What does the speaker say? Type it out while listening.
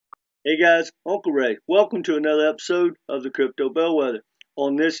Hey guys, Uncle Ray. Welcome to another episode of the Crypto Bellwether.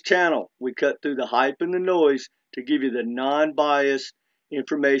 On this channel, we cut through the hype and the noise to give you the non-biased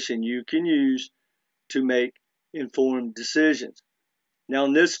information you can use to make informed decisions. Now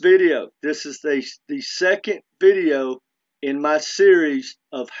in this video, this is the second video in my series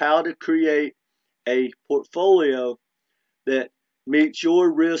of how to create a portfolio that meets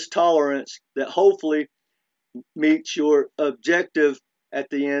your risk tolerance, that hopefully meets your objective at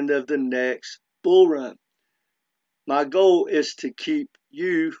the end of the next bull run. My goal is to keep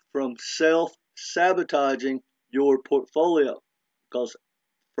you from self-sabotaging your portfolio, because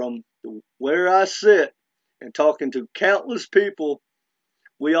from where I sit and talking to countless people,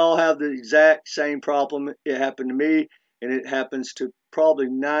 we all have the exact same problem. It happened to me, and it happens to probably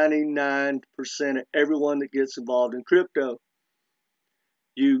 99% of everyone that gets involved in crypto.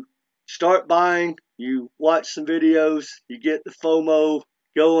 You start buying, you watch some videos, you get the FOMO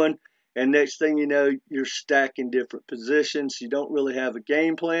going, and next thing you know, you're stacking different positions. You don't really have a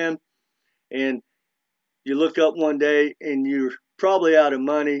game plan, and you look up one day and you're probably out of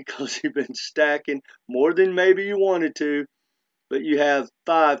money because you've been stacking more than maybe you wanted to, but you have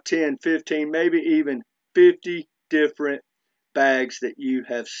 5, 10, 15, maybe even 50 different bags that you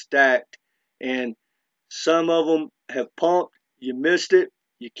have stacked, and some of them have pumped. You missed it.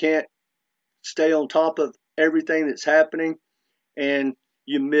 You can't stay on top of everything that's happening, and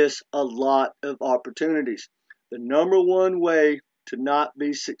you miss a lot of opportunities. The number one way to not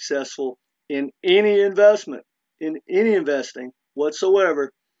be successful in any investment, in any investing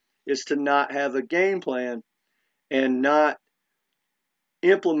whatsoever, is to not have a game plan and not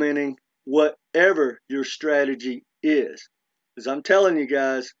implementing whatever your strategy is. Because I'm telling you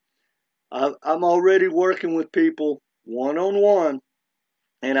guys, I'm already working with people one-on-one,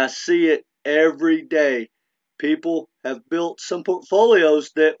 and I see it every day. People have built some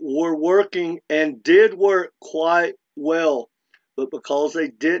portfolios that were working and did work quite well, but because they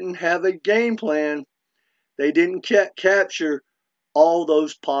didn't have a game plan, they didn't capture all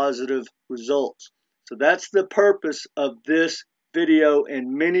those positive results. So that's the purpose of this video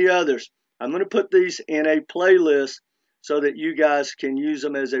and many others. I'm going to put these in a playlist so that you guys can use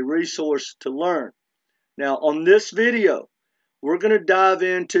them as a resource to learn. Now on this video, we're going to dive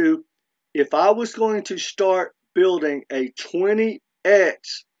into, if I was going to start building a 20x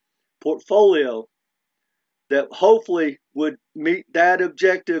portfolio that hopefully would meet that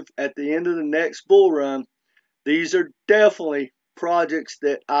objective at the end of the next bull run, these are definitely projects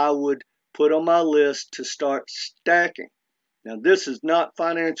that I would put on my list to start stacking. Now this is not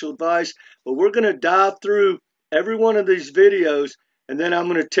financial advice, but we're going to dive through every one of these videos, and then I'm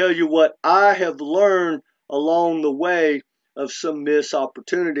going to tell you what I have learned along the way of some missed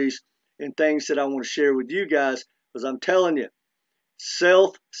opportunities and things that I want to share with you guys, because I'm telling you,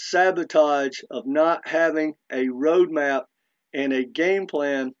 self-sabotage of not having a roadmap and a game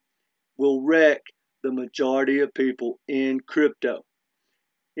plan will wreck the majority of people in crypto.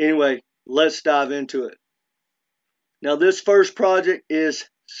 Anyway, let's dive into it. Now this first project is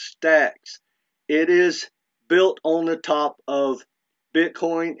Stacks. It is built on the top of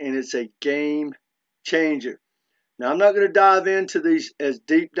Bitcoin, and it's a game changer. Now, I'm not going to dive into these as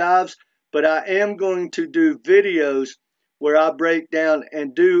deep dives, but I am going to do videos where I break down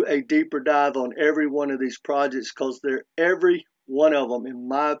and do a deeper dive on every one of these projects, because every one of them, in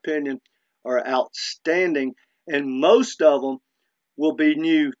my opinion, are outstanding, and most of them will be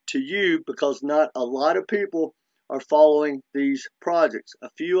new to you because not a lot of people are following these projects.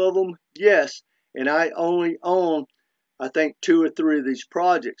 A few of them, yes, and I only own, I think, 2 or 3 of these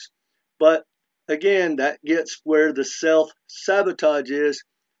projects. But again, that gets where the self-sabotage is.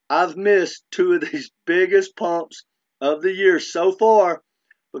 I've missed 2 of these biggest pumps of the year so far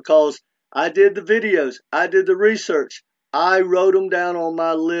because I did the videos, I did the research, I wrote them down on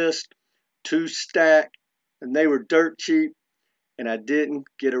my list to stack, and they were dirt cheap, and I didn't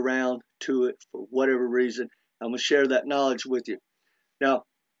get around to it for whatever reason. I'm going to share that knowledge with you. Now,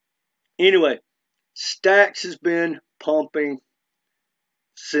 anyway, Stacks has been pumping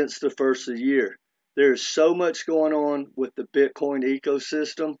since the first of the year. There's so much going on with the Bitcoin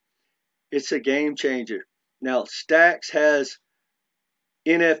ecosystem. It's a game changer. Now, Stacks has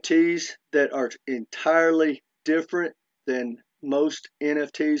NFTs that are entirely different than most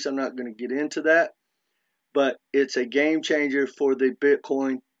NFTs. I'm not going to get into that, but it's a game changer for the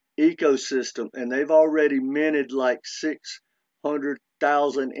Bitcoin ecosystem, and they've already minted like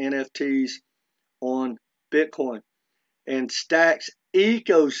 600,000 NFTs on Bitcoin. And Stacks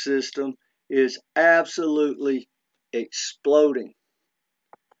ecosystem is absolutely exploding.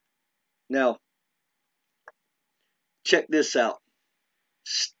 Now, check this out.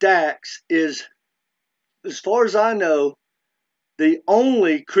 Stacks is, as far as I know, the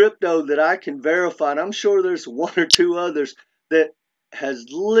only crypto that I can verify, and I'm sure there's one or two others, that has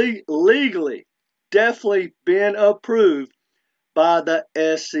legally definitely been approved by the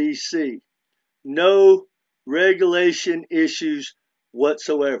SEC. No regulation issues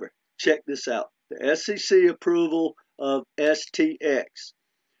whatsoever. Check this out. The SEC approval of STX.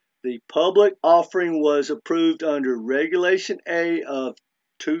 The public offering was approved under Regulation A of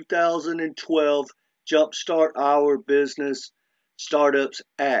 2012 Jumpstart Our Business Startups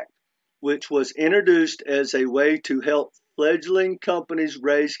Act, which was introduced as a way to help fledgling companies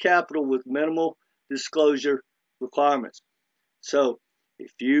raise capital with minimal disclosure requirements. So,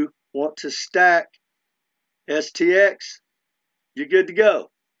 if you want to stack STX, you're good to go.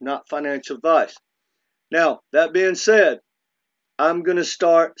 Not financial advice. Now, that being said, I'm going to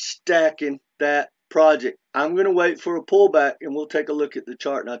start stacking that project. I'm going to wait for a pullback and we'll take a look at the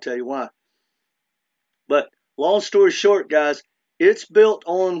chart and I'll tell you why. But long story short, guys, it's built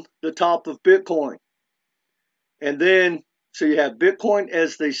on the top of Bitcoin. And then, so you have Bitcoin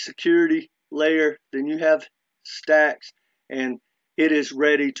as the security layer, then you have stacks, and it is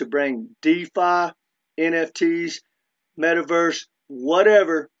ready to bring DeFi, NFTs, Metaverse,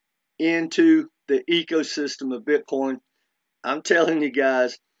 whatever, into the ecosystem of Bitcoin. I'm telling you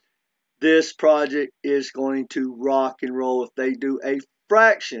guys, this project is going to rock and roll if they do a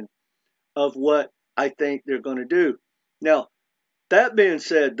fraction of what I think they're going to do. Now, that being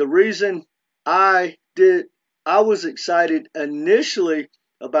said, the reason I was excited initially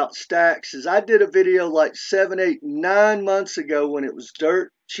about stacks is I did a video like 7, 8, 9 months ago when it was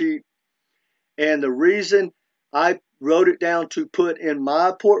dirt cheap. And the reason I wrote it down to put in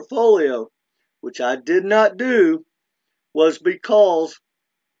my portfolio, which I did not do, was because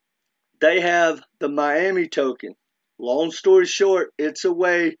they have the Miami token. Long story short, it's a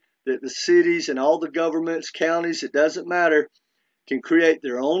way that the cities and all the governments, counties, it doesn't matter, can create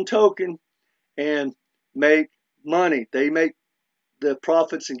their own token and make money. They make the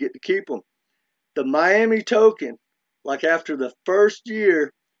profits and get to keep them. The Miami token, like after the first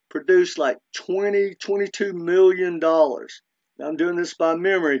year, produced like $22 million. Now I'm doing this by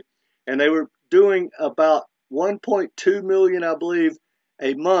memory, and they were doing about 1.2 million, I believe,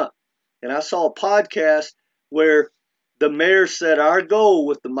 a month. And I saw a podcast where the mayor said our goal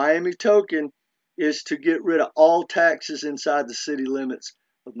with the Miami token is to get rid of all taxes inside the city limits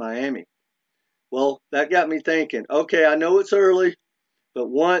of Miami. Well, that got me thinking, okay, I know it's early, but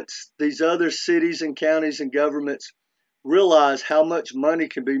once these other cities and counties and governments realize how much money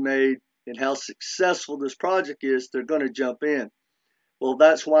can be made and how successful this project is, they're going to jump in. Well,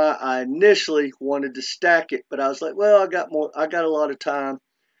 that's why I initially wanted to stack it, but I was like, well, I got a lot of time.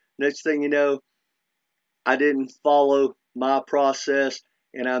 Next thing you know, I didn't follow my process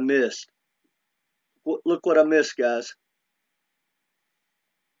and I missed. Look what I missed, guys.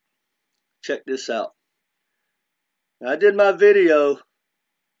 Check this out. Now, I did my video,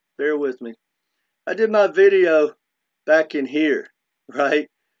 bear with me. I did my video back in here, right?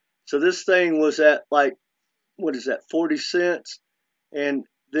 So this thing was at like, what is that, 40 cents? And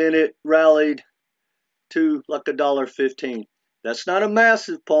then it rallied to like $1.15. That's not a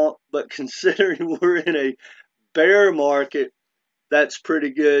massive pump, but considering we're in a bear market, that's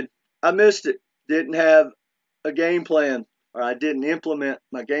pretty good. I missed it. Didn't have a game plan, or I didn't implement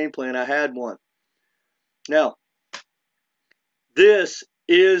my game plan. I had one. Now, this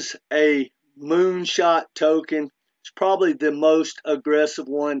is a moonshot token. It's probably the most aggressive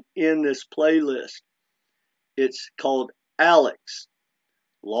one in this playlist. It's called Alex.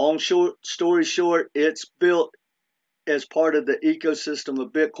 Long story short, it's built as part of the ecosystem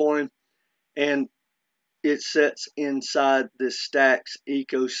of Bitcoin, and it sits inside the Stacks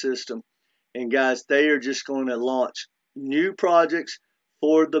ecosystem. And guys, they are just going to launch new projects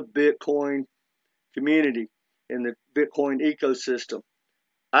for the Bitcoin community and the Bitcoin ecosystem.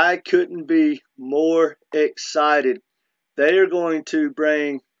 I couldn't be more excited. They are going to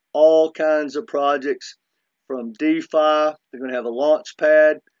bring all kinds of projects from DeFi. They're going to have a launch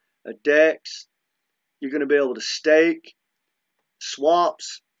pad, a DEX. You're going to be able to stake,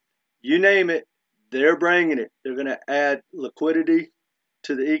 swaps, you name it. They're bringing it. They're going to add liquidity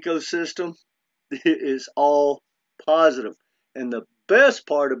to the ecosystem. It is all positive. And the best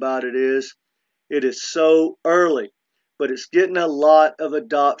part about it is so early, but it's getting a lot of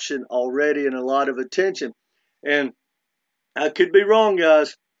adoption already and a lot of attention. And I could be wrong,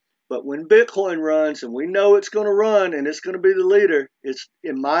 guys, but when Bitcoin runs, and we know it's going to run and it's going to be the leader, it's,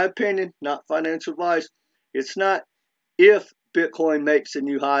 in my opinion, not financial advice, it's not if Bitcoin makes a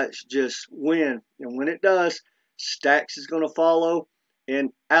new high, it's just when. And when it does, Stacks is going to follow,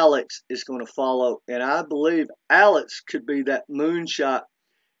 and Alex is going to follow. And I believe Alex could be that moonshot.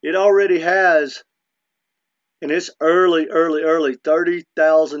 It already has, and it's early,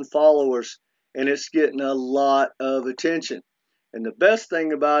 30,000 followers, and it's getting a lot of attention. And the best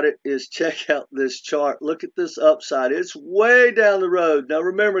thing about it is check out this chart. Look at this upside. It's way down the road. Now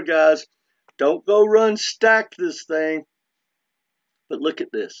remember, guys, don't go run stack this thing. But look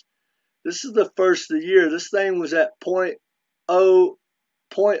at this. This is the first of the year. This thing was at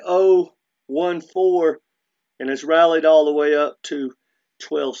 0.014, and it's rallied all the way up to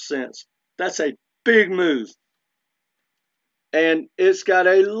 12 cents. That's a big move. And it's got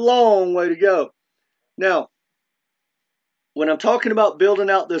a long way to go. Now, when I'm talking about building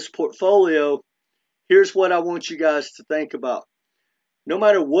out this portfolio, here's what I want you guys to think about. No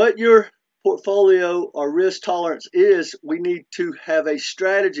matter what your portfolio or risk tolerance is, we need to have a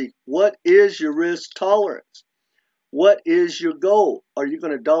strategy. What is your risk tolerance? What is your goal? Are you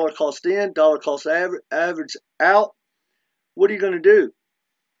going to dollar cost in, dollar cost average out? What are you going to do?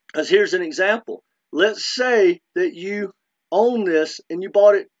 Because here's an example. Let's say that you own this and you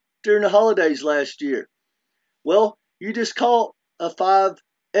bought it during the holidays last year. Well, you just caught a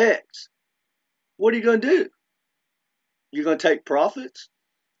 5x. What are you going to do? You're going to take profits?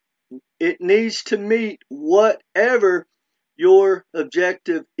 It needs to meet whatever your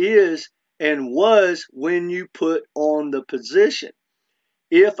objective is and was when you put on the position.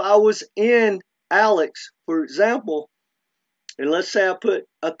 If I was in Alex, for example, and let's say I put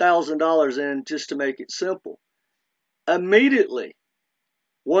 $1,000 in just to make it simple, immediately,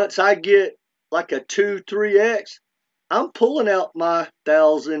 once I get like a 2-3x, I'm pulling out my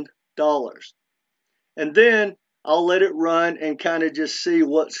 $1,000. And then I'll let it run and kind of just see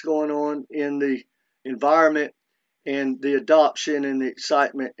what's going on in the environment and the adoption and the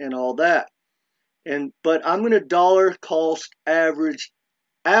excitement and all that. But I'm going to dollar cost average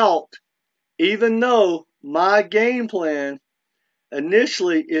out, even though my game plan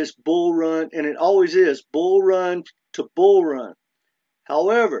initially is bull run, and it always is bull run to bull run.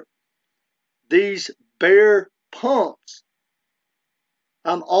 However, these bear pumps,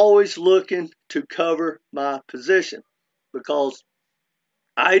 I'm always looking to cover my position, because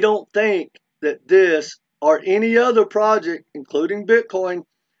I don't think that this or any other project, including Bitcoin,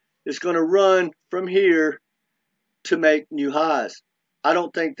 is going to run from here to make new highs. I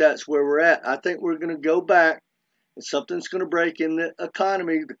don't think that's where we're at. I think we're going to go back, and something's going to break in the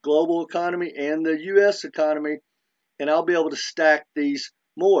economy, the global economy and the U.S. economy, and I'll be able to stack these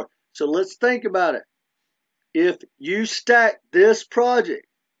more. So let's think about it. If you stack this project,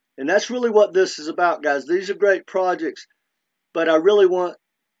 and that's really what this is about, guys. These are great projects, but I really want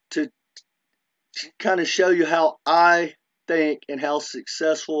to kind of show you how I think and how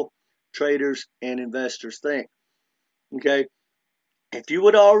successful traders and investors think. Okay, if you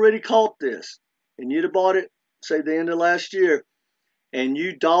would have already caught this and you'd have bought it, say the end of last year, and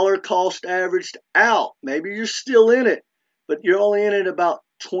you dollar cost averaged out, maybe you're still in it, but you're only in it about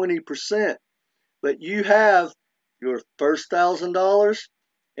 20%. But you have your first $1,000,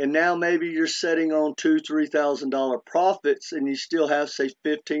 and now maybe you're setting on $2,000-3,000 profits, and you still have, say,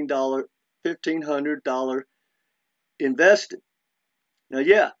 $1,500 invested. Now,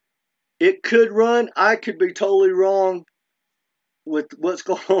 yeah, it could run. I could be totally wrong with what's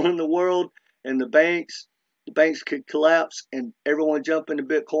going on in the world, and the banks. The banks could collapse, and everyone jump into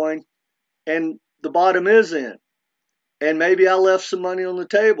Bitcoin, and the bottom is in. And maybe I left some money on the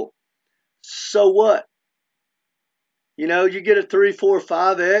table. So what? You know, you get a 3, 4,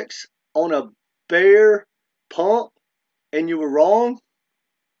 5x on a bear pump and you were wrong.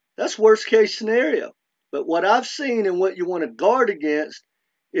 That's worst case scenario. But what I've seen and what you want to guard against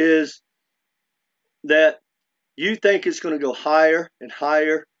is that you think it's going to go higher and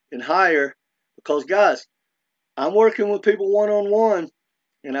higher and higher. Because, guys, I'm working with people one-on-one,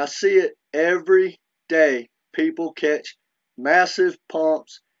 and I see it every day. People catch massive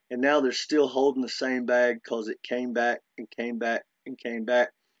pumps, and now they're still holding the same bag because it came back and came back and came back.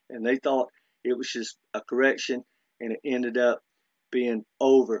 And they thought it was just a correction, and it ended up being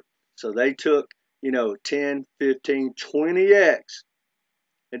over. So they took, 10, 15, 20x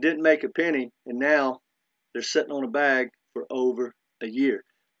and didn't make a penny, and now they're sitting on a bag for over a year.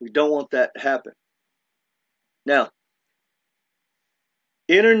 We don't want that to happen. Now,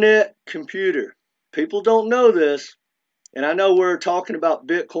 internet computer. People don't know this, and I know we're talking about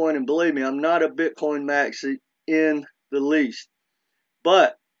Bitcoin, and believe me, I'm not a Bitcoin maxi in the least.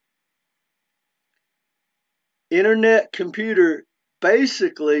 But internet computer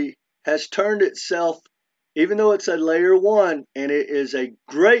basically has turned itself, even though it's a layer 1, and it is a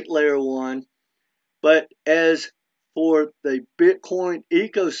great layer 1, but as for the Bitcoin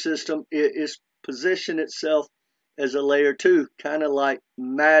ecosystem, it is positioned itself as a layer 2, kind of like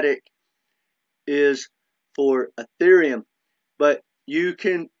Matic is for Ethereum. But you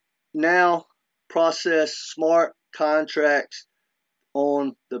can now process smart contracts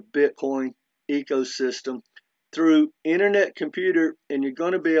on the Bitcoin ecosystem through internet computer, and you're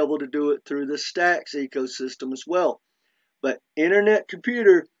going to be able to do it through the Stacks ecosystem as well. But internet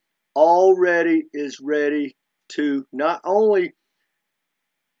computer already is ready to not only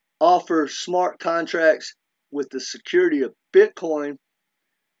offer smart contracts with the security of Bitcoin,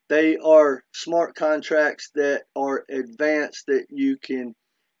 they are smart contracts that are advanced that you can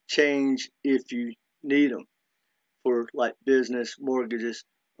change if you need them for like business, mortgages,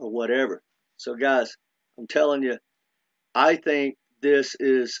 or whatever. So guys, I'm telling you, I think this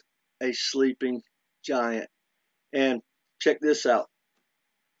is a sleeping giant. And check this out.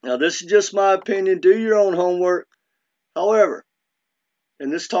 Now, this is just my opinion. Do your own homework. However,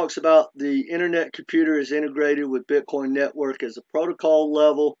 and this talks about the internet computer is integrated with Bitcoin network as a protocol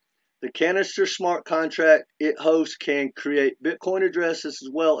level. The Canister smart contract it hosts can create Bitcoin addresses as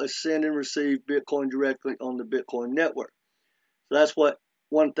well as send and receive Bitcoin directly on the Bitcoin network. So that's what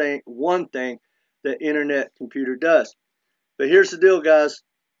one thing that internet computer does. But here's the deal, guys.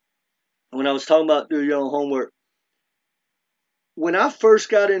 When I was talking about do your own homework, when I first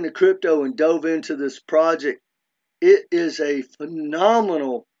got into crypto and dove into this project, it is a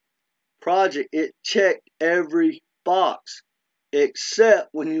phenomenal project. It checked every box except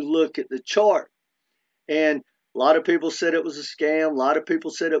when you look at the chart. And a lot of people said it was a scam. A lot of people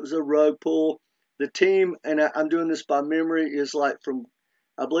said it was a rug pull. The team, and I'm doing this by memory, is like from,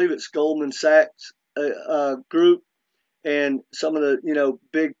 I believe it's Goldman Sachs group and some of the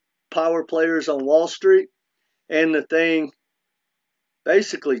big power players on Wall Street. And the thing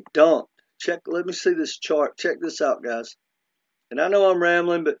basically dumped. Let me see this chart. Check this out, guys. And I know I'm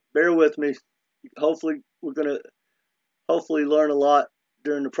rambling, but bear with me. Hopefully, we're going to learn a lot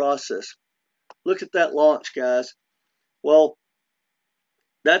during the process. Look at that launch, guys. Well,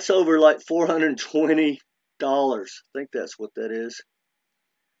 that's over like $420. I think that's what that is.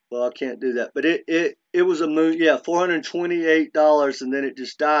 Well, I can't do that. But it was a moon, yeah, $428, and then it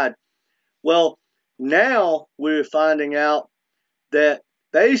just died. Well, now we're finding out that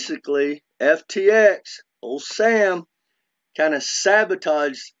basically FTX, old Sam, kind of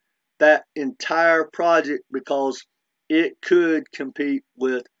sabotaged that entire project because it could compete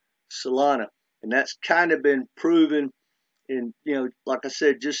with Solana. And that's kind of been proven. And, like I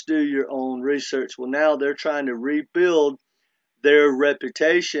said, just do your own research. Well, now they're trying to rebuild their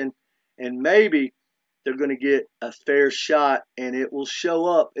reputation, and maybe they're going to get a fair shot, and it will show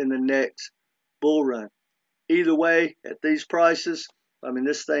up in the next bull run. Either way, at these prices, I mean,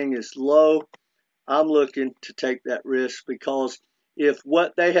 this thing is low. I'm looking to take that risk because if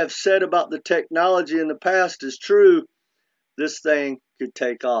what they have said about the technology in the past is true, this thing could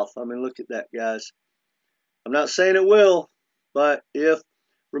take off. I mean, look at that, guys. I'm not saying it will, but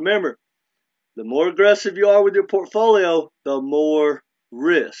remember, the more aggressive you are with your portfolio, the more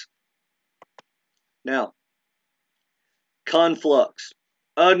risk. Now, Conflux,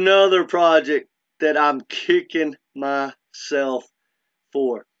 another project that I'm kicking myself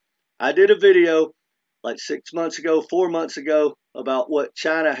for. I did a video like 6 months ago, 4 months ago, about what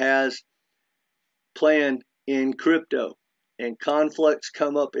China has planned in crypto. And Conflux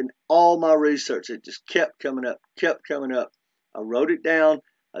come up in all my research. It just kept coming up, kept coming up. I wrote it down,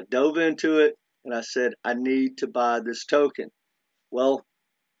 I dove into it, and I said, I need to buy this token. Well,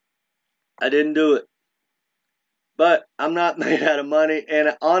 I didn't do it. But I'm not made out of money.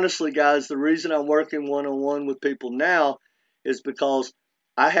 And honestly, guys, the reason I'm working one-on-one with people now is because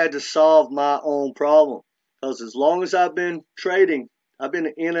I had to solve my own problem. Because as long as I've been trading, I've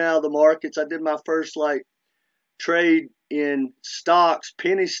been in and out of the markets. I did my first trade in stocks,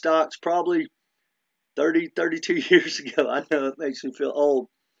 penny stocks, probably 32 years ago. I know it makes me feel old.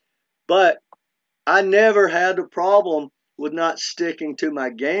 But I never had a problem with not sticking to my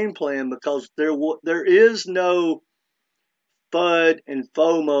game plan because there is no FUD and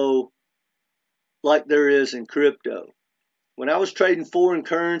FOMO like there is in crypto. When I was trading foreign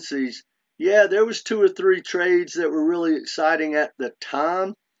currencies, yeah, there was 2 or 3 trades that were really exciting at the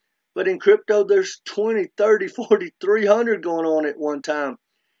time. But in crypto, there's 20, 30, 40, 300 going on at one time.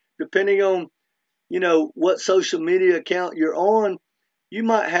 Depending on, what social media account you're on, you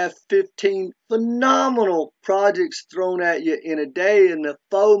might have 15 phenomenal projects thrown at you in a day, and the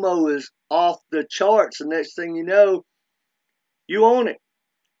FOMO is off the charts. The next thing you know, you own it.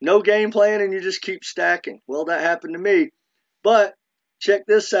 No game plan, and you just keep stacking. Well, that happened to me. But check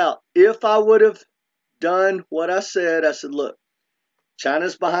this out. If I would have done what I said. I said, look,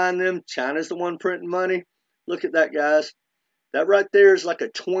 China's behind them. China's the one printing money. Look at that, guys. That right there is like a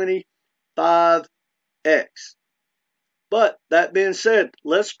 25x. But that being said,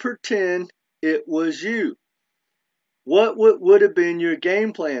 let's pretend it was you. What would have been your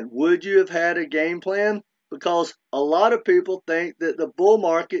game plan? Would you have had a game plan? Because a lot of people think that the bull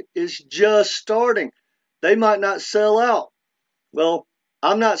market is just starting. They might not sell out. Well,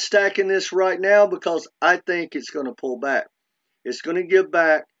 I'm not stacking this right now because I think it's going to pull back. It's going to give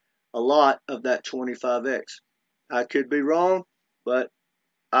back a lot of that 25x. I could be wrong, but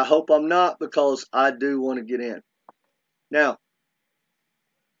I hope I'm not, because I do want to get in. Now,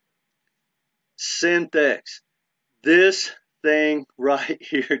 Synthex. This thing right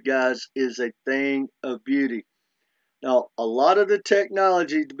here, guys, is a thing of beauty. Now, a lot of the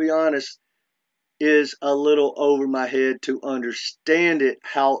technology, to be honest, is a little over my head to understand it,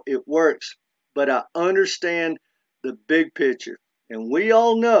 how it works. But I understand the big picture. And we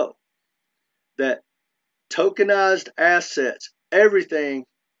all know that tokenized assets, everything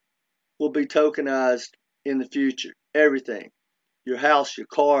will be tokenized in the future. Everything. Your house, your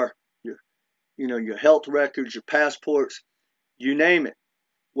car, your health records, your passports, you name it.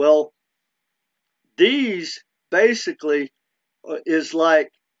 Well, these basically is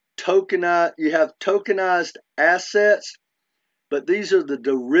like tokenized. You have tokenized assets, but these are the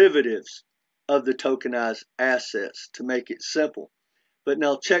derivatives of the tokenized assets, to make it simple. But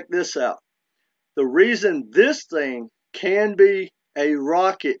now check this out. The reason this thing can be a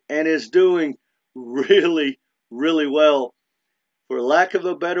rocket and is doing really, really well, for lack of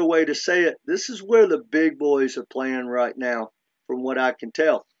a better way to say it, this is where the big boys are playing right now, from what I can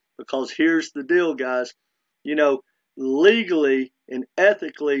tell. Because here's the deal, guys. Legally and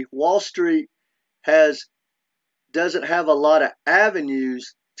ethically, Wall Street doesn't have a lot of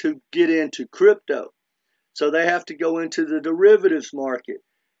avenues to get into crypto. So they have to go into the derivatives market.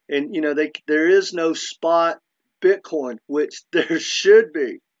 And, there is no spot Bitcoin, which there should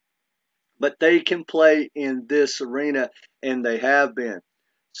be. But they can play in this arena, and they have been.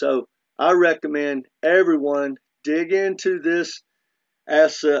 So I recommend everyone dig into this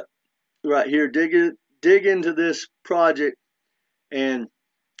asset right here. Dig into this project and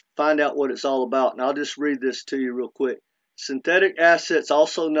find out what it's all about. And I'll just read this to you real quick. Synthetic assets,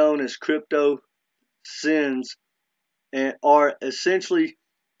 also known as crypto SINs, are essentially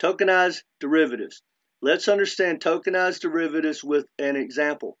tokenized derivatives. Let's understand tokenized derivatives with an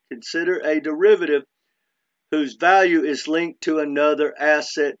example. Consider a derivative whose value is linked to another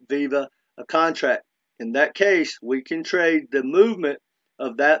asset via a contract. In that case, we can trade the movement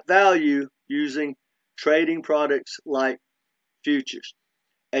of that value using trading products like futures.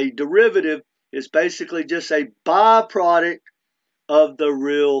 A derivative is basically just a byproduct of the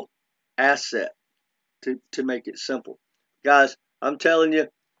real asset, to make it simple. Guys, I'm telling you,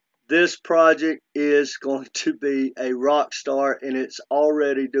 this project is going to be a rock star, and it's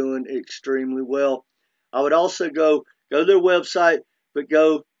already doing extremely well. I would also go to their website, but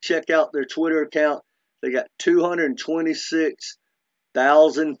go check out their Twitter account. They got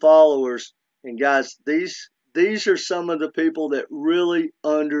 226,000 followers. And guys, these are some of the people that really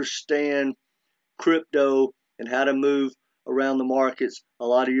understand crypto and how to move around the markets. A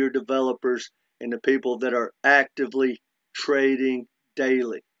lot of your developers and the people that are actively trading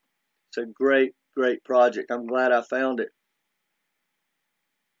daily. It's a great, great project. I'm glad I found it.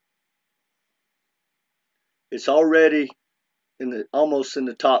 It's already almost in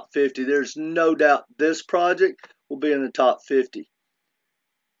the top 50. There's no doubt this project will be in the top 50.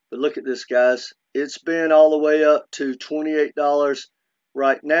 But look at this, guys. It's been all the way up to $28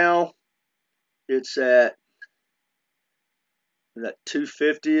 right now. It's at that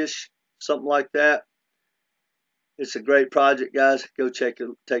 250-ish, something like that. It's a great project, guys. Go take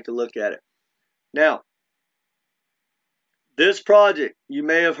a look at it. Now, this project you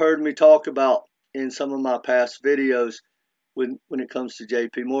may have heard me talk about in some of my past videos when it comes to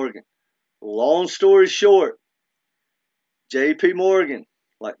JP Morgan. Long story short, JP Morgan,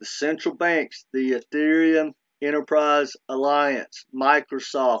 like the central banks, the Ethereum Enterprise Alliance,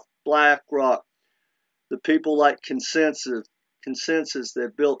 Microsoft, BlackRock, the people like Consensus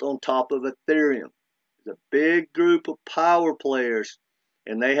that built on top of Ethereum. It's a big group of power players,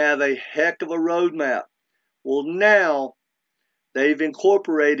 and they have a heck of a roadmap. Well, now they've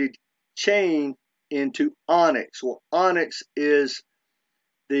incorporated chain into Onyx. Well, Onyx is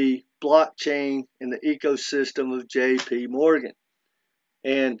the blockchain and the ecosystem of JP Morgan.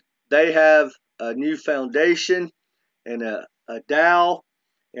 And they have a new foundation and a DAO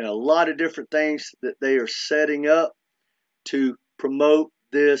and a lot of different things that they are setting up to promote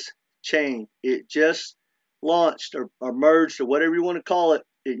this chain. It just launched or merged or whatever you want to call it.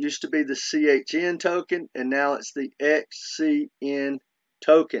 It used to be the CHN token, and now it's the XCN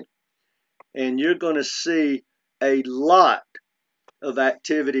token. And you're going to see a lot of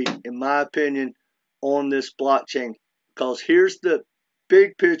activity, in my opinion, on this blockchain. Because here's the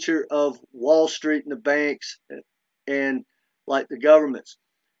big picture of Wall Street and the banks and like the governments.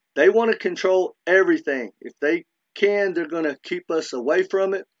 They want to control everything. If they can, they're going to keep us away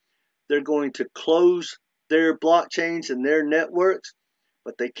from it. They're going to close their blockchains and their networks,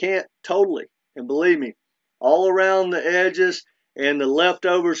 but they can't totally. And believe me, all around the edges and the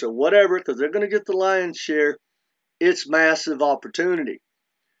leftovers or whatever, because they're going to get the lion's share, it's massive opportunity.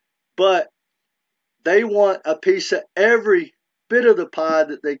 But they want a piece of every bit of the pie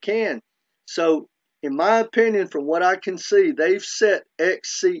that they can. So, in my opinion, from what I can see, they've set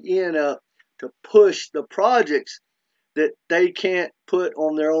XCN up to push the projects that they can't put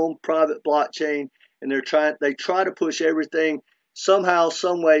on their own private blockchain, and they try to push everything somehow,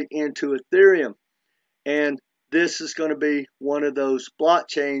 some way into Ethereum. And this is going to be one of those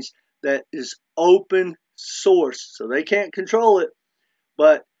blockchains that is open source, so they can't control it,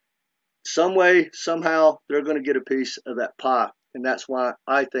 but some way, somehow, they're going to get a piece of that pie. And that's why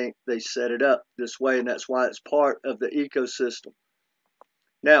I think they set it up this way, and that's why it's part of the ecosystem.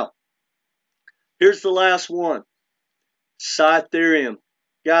 Now, here's the last one, Cyptherium.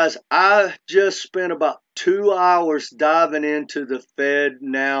 Guys, I just spent about 2 hours diving into the Fed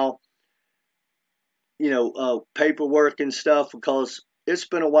now, paperwork and stuff, because it's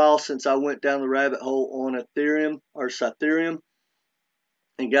been a while since I went down the rabbit hole on Ethereum or Cyptherium.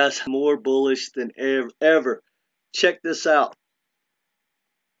 And guys, I'm more bullish than ever. Check this out.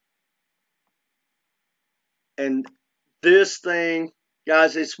 And this thing,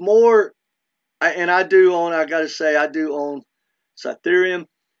 guys, it's more, I gotta say, I do own Cyptherium.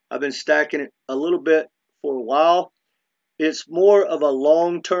 I've been stacking it a little bit for a while. It's more of a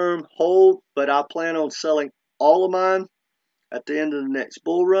long-term hold, but I plan on selling all of mine at the end of the next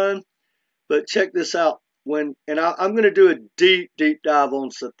bull run. But check this out. I'm going to do a deep dive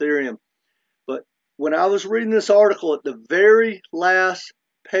on Cyptherium. But when I was reading this article at the very last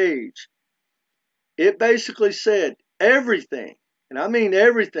page, it basically said everything, and I mean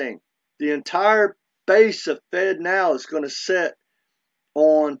everything, the entire base of FedNow is going to set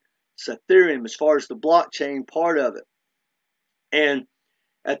on Cyptherium as far as the blockchain part of it. And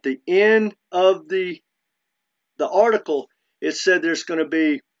at the end of the article, it said there's going to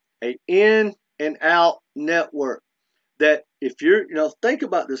be an in and out network. That if you're, think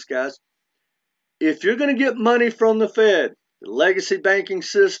about this, guys. If you're going to get money from the Fed, the legacy banking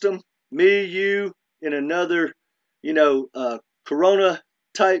system, me, you, in another, corona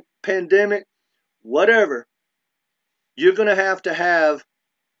type pandemic, whatever, you're going to have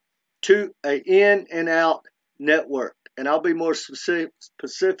an in and out network. And I'll be more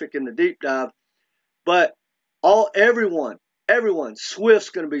specific in the deep dive. But everyone, Swift's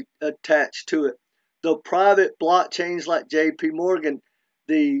going to be attached to it. The private blockchains like JP Morgan,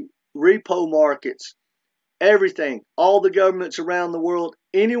 the repo markets, everything, all the governments around the world,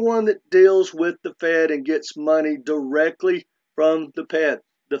 anyone that deals with the Fed and gets money directly from the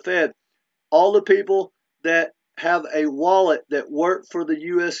Fed, all the people that have a wallet that work for the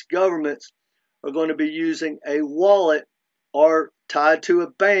U.S. governments are going to be using a wallet or tied to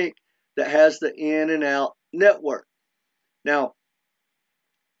a bank that has the in and out network. Now,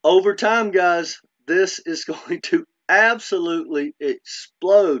 over time, guys, this is going to absolutely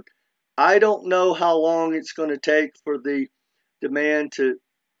explode. I don't know how long it's going to take for the demand to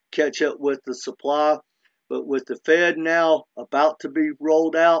catch up with the supply, but with the Fed now about to be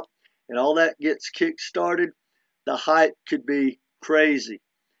rolled out and all that gets kick-started, the hype could be crazy.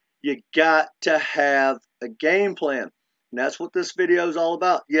 You got to have a game plan. And that's what this video is all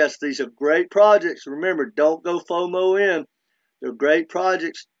about. Yes, these are great projects. Remember, don't go FOMO in. They're great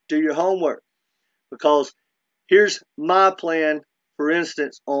projects. Do your homework. Because here's my plan, for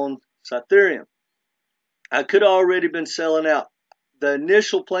instance, on Cyptherium. I could have already been selling out. The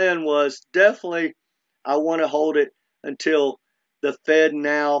initial plan was definitely I want to hold it until the Fed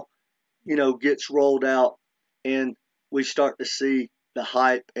now, gets rolled out and we start to see the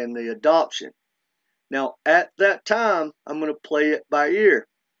hype and the adoption. Now, at that time, I'm going to play it by ear.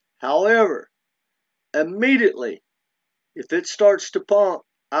 However, immediately, if it starts to pump,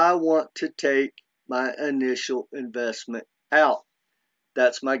 I want to take my initial investment out.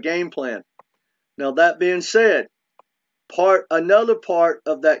 That's my game plan. Now, that being said, another part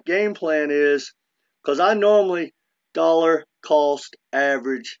of that game plan is, because I normally dollar cost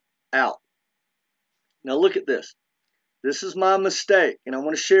average out. Now, look at this. This is my mistake, and I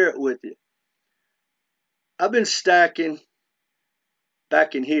want to share it with you. I've been stacking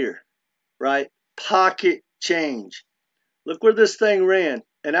back in here, right? Pocket change. Look where this thing ran.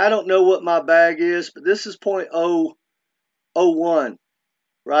 And I don't know what my bag is, but this is 0.001,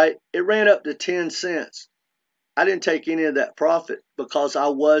 right? It ran up to 10 cents. I didn't take any of that profit because I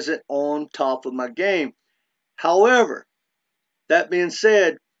wasn't on top of my game. However, that being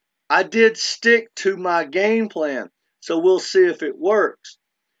said, I did stick to my game plan. So we'll see if it works.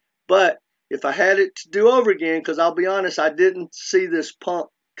 But if I had it to do over again, because I'll be honest, I didn't see this pump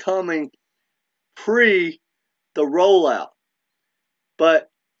coming pre the rollout. But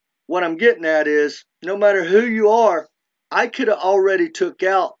what I'm getting at is, no matter who you are, I could have already took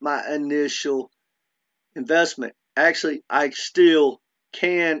out my initial investment. Actually, I still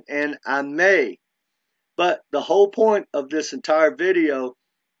can and I may. But the whole point of this entire video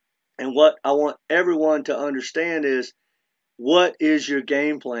and what I want everyone to understand is, what is your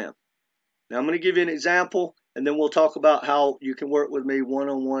game plan? Now, I'm going to give you an example, and then we'll talk about how you can work with me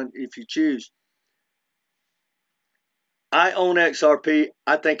one-on-one if you choose. I own XRP.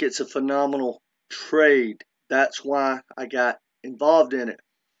 I think it's a phenomenal trade. That's why I got involved in it.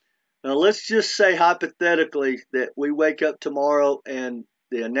 Now, let's just say hypothetically that we wake up tomorrow and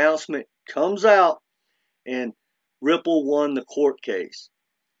the announcement comes out and Ripple won the court case.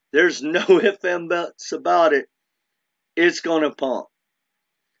 There's no ifs and buts about it. It's going to pump.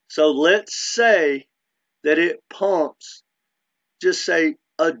 So let's say that it pumps, just say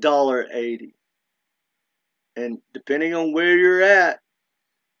 $1.80. And depending on where you're at,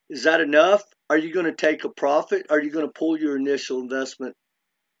 is that enough? Are you going to take a profit? Are you going to pull your initial investment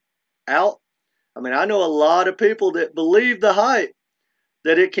out? I mean, I know a lot of people that believe the hype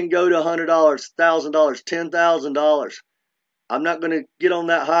that it can go to $100, $1,000, $10,000. I'm not going to get on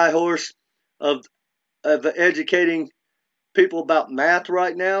that high horse of educating people about math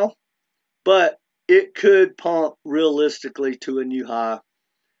right now, but it could pump realistically to a new high.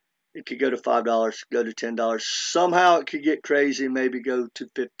 It could go to $5, go to $10. Somehow it could get crazy and maybe go to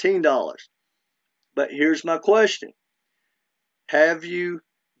 $15. But here's my question. Do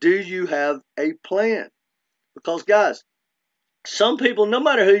you have a plan? Because guys, some people, no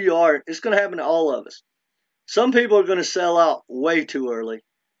matter who you are, it's going to happen to all of us. Some people are going to sell out way too early,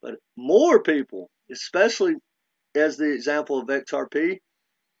 but more people, especially as the example of XRP,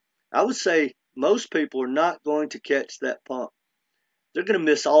 I would say most people are not going to catch that pump. They're going to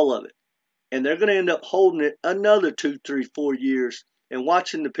miss all of it. And they're going to end up holding it another 2, 3, 4 years and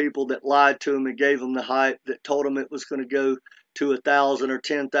watching the people that lied to them and gave them the hype, that told them it was going to go to $1,000 or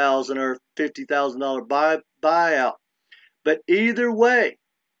 $10,000 or $50,000 buyout. But either way,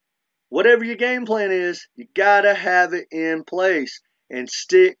 whatever your game plan is, you got to have it in place and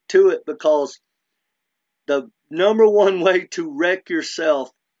stick to it, because the number one way to wreck yourself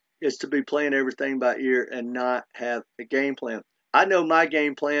is to be playing everything by ear and not have a game plan. I know my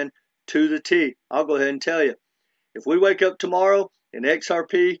game plan to the T. I'll go ahead and tell you. If we wake up tomorrow and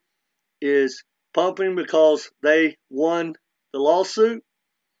XRP is pumping because they won the lawsuit,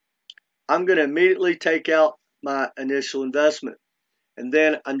 I'm going to immediately take out my initial investment. And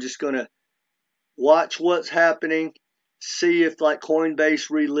then I'm just going to watch what's happening, see if like Coinbase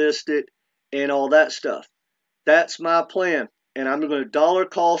relist it and all that stuff. That's my plan. And I'm going to dollar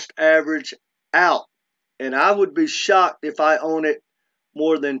cost average out. And I would be shocked if I own it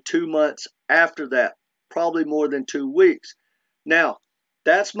more than 2 months after that. Probably more than 2 weeks. Now,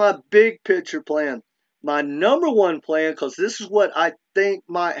 that's my big picture plan. My number one plan, because this is what I think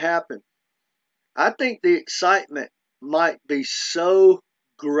might happen. I think the excitement might be so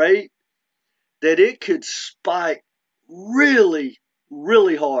great that it could spike really,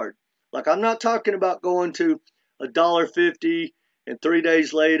 really hard. Like, I'm not talking about going to $1.50 and 3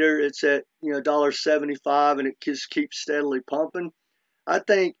 days later it's at $1.75 and it just keeps steadily pumping. I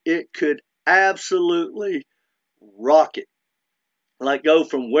think it could absolutely rocket. Like, go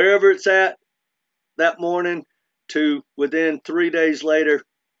from wherever it's at that morning to within 3 days later,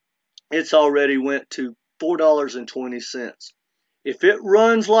 it's already went to $4.20. If it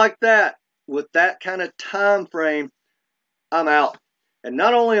runs like that with that kind of time frame, I'm out. And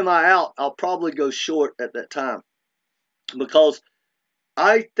not only am I out, I'll probably go short at that time, because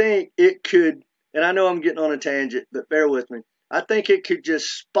I think it could, and I know I'm getting on a tangent, but bear with me. I think it could just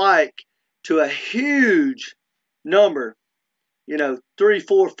spike to a huge number, $3,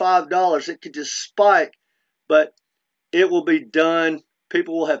 $4, $5. It could just spike, but it will be done.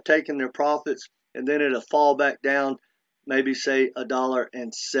 People will have taken their profits, and then it'll fall back down, maybe say $1,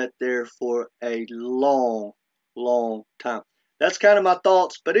 and sit there for a long, long time. That's kind of my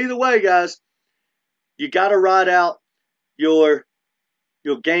thoughts. But either way, guys, you got to ride out your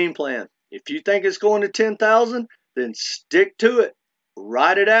game plan. If you think it's going to 10,000, then stick to it.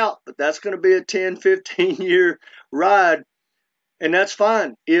 Ride it out. But that's going to be a 10, 15-year ride, and that's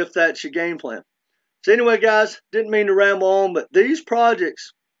fine if that's your game plan. So anyway, guys, didn't mean to ramble on, but these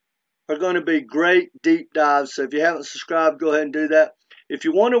projects are going to be great deep dives. So if you haven't subscribed, go ahead and do that. If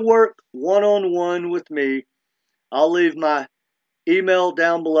you want to work one-on-one with me, I'll leave my email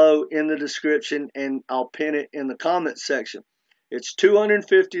down below in the description, and I'll pin it in the comments section. It's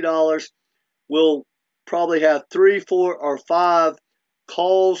 $250. We'll probably have 3, 4, or 5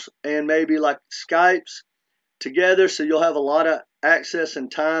 calls and maybe like Skypes together, so you'll have a lot of access and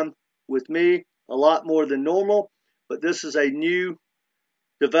time with me, a lot more than normal. But this is a new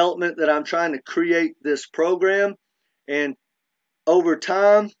development that I'm trying to create this program, and over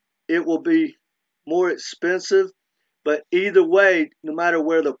time it will be more expensive, but either way, no matter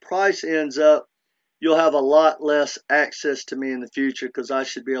where the price ends up, you'll have a lot less access to me in the future, because I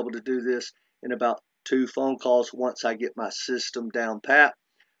should be able to do this in about 2 phone calls once I get my system down pat.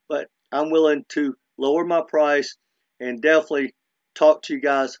 But I'm willing to lower my price and definitely talk to you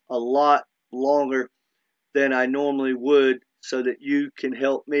guys a lot longer than I normally would, so that you can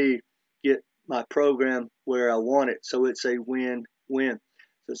help me get my program where I want it. So it's a win-win.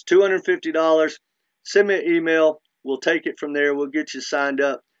 So it's $250. Send me an email. We'll take it from there. We'll get you signed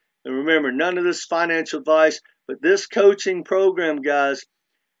up. And remember, none of this financial advice, but this coaching program, guys,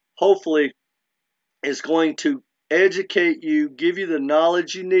 hopefully is going to educate you, give you the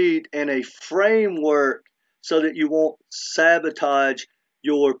knowledge you need, and a framework so that you won't sabotage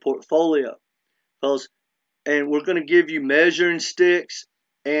your portfolio. And we're going to give you measuring sticks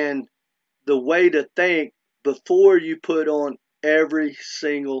and the way to think before you put on every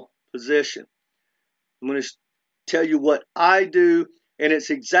single position. I'm going to tell you what I do, and it's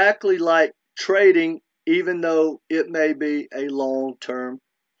exactly like trading, even though it may be a long-term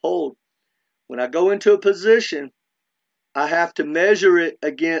hold. When I go into a position, I have to measure it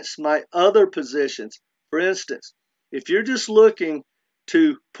against my other positions. For instance, if you're just looking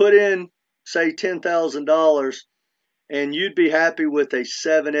to put in, say, $10,000, and you'd be happy with a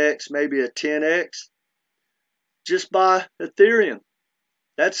 7x, maybe a 10x, just buy Ethereum.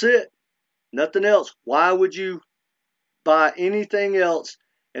 That's it. Nothing else. Why would you buy anything else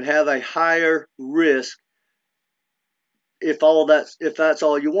and have a higher risk if that's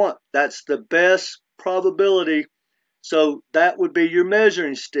all you want? That's the best probability. So that would be your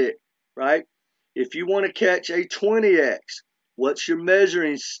measuring stick, right? If you want to catch a 20x, what's your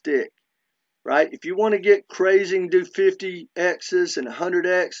measuring stick, right? If you want to get crazy and do 50x's and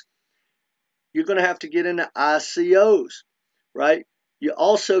 100x, you're going to have to get into ICOs, right? You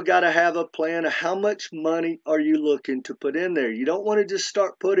also got to have a plan of how much money are you looking to put in there. You don't want to just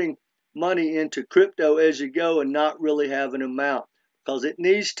start putting money into crypto as you go and not really have an amount, because it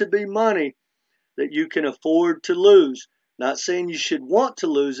needs to be money that you can afford to lose. Not saying you should want to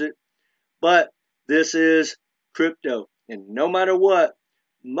lose it, but this is crypto. And no matter what,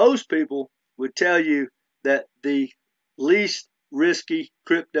 most people would tell you that the least risky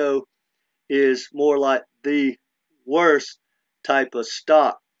crypto is more like the worst type of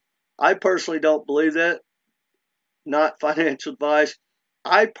stock. I personally don't believe that. Not financial advice.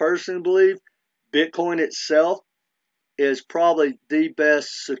 I personally believe Bitcoin itself is probably the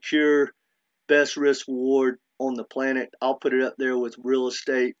best secure, best risk reward on the planet. I'll put it up there with real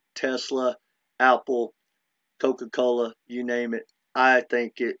estate, Tesla, Apple, Coca-Cola, you name it. I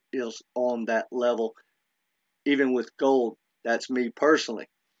think it is on that level, even with gold. That's me personally.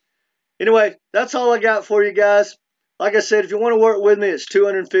 Anyway, that's all I got for you guys. Like I said, if you want to work with me, it's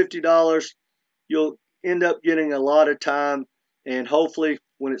 $250. You'll end up getting a lot of time, and hopefully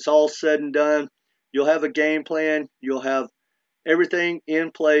when it's all said and done, you'll have a game plan. You'll have everything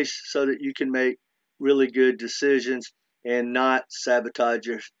in place so that you can make really good decisions and not sabotage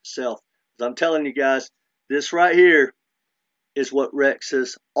yourself. Because I'm telling you guys, this right here is what wrecks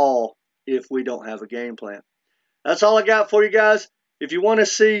us all if we don't have a game plan. That's all I got for you guys. If you want to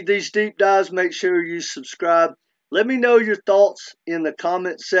see these deep dives, make sure you subscribe. Let me know your thoughts in the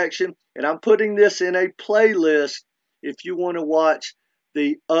comment section, and I'm putting this in a playlist if you want to watch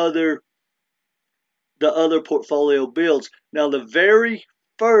the other portfolio builds. Now, the very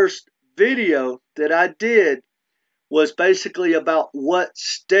first video that I did was basically about what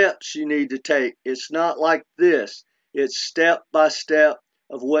steps you need to take. It's not like this. It's step by step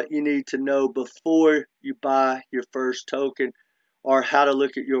of what you need to know before you buy your first token, or how to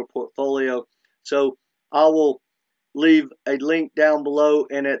look at your portfolio. So I will leave a link down below,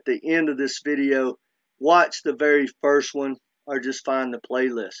 and at the end of this video, watch the very first one or just find the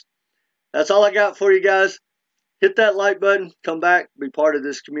playlist. That's all I got for you guys. hit that like button, come back, be part of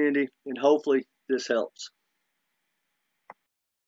this community, and hopefully this helps.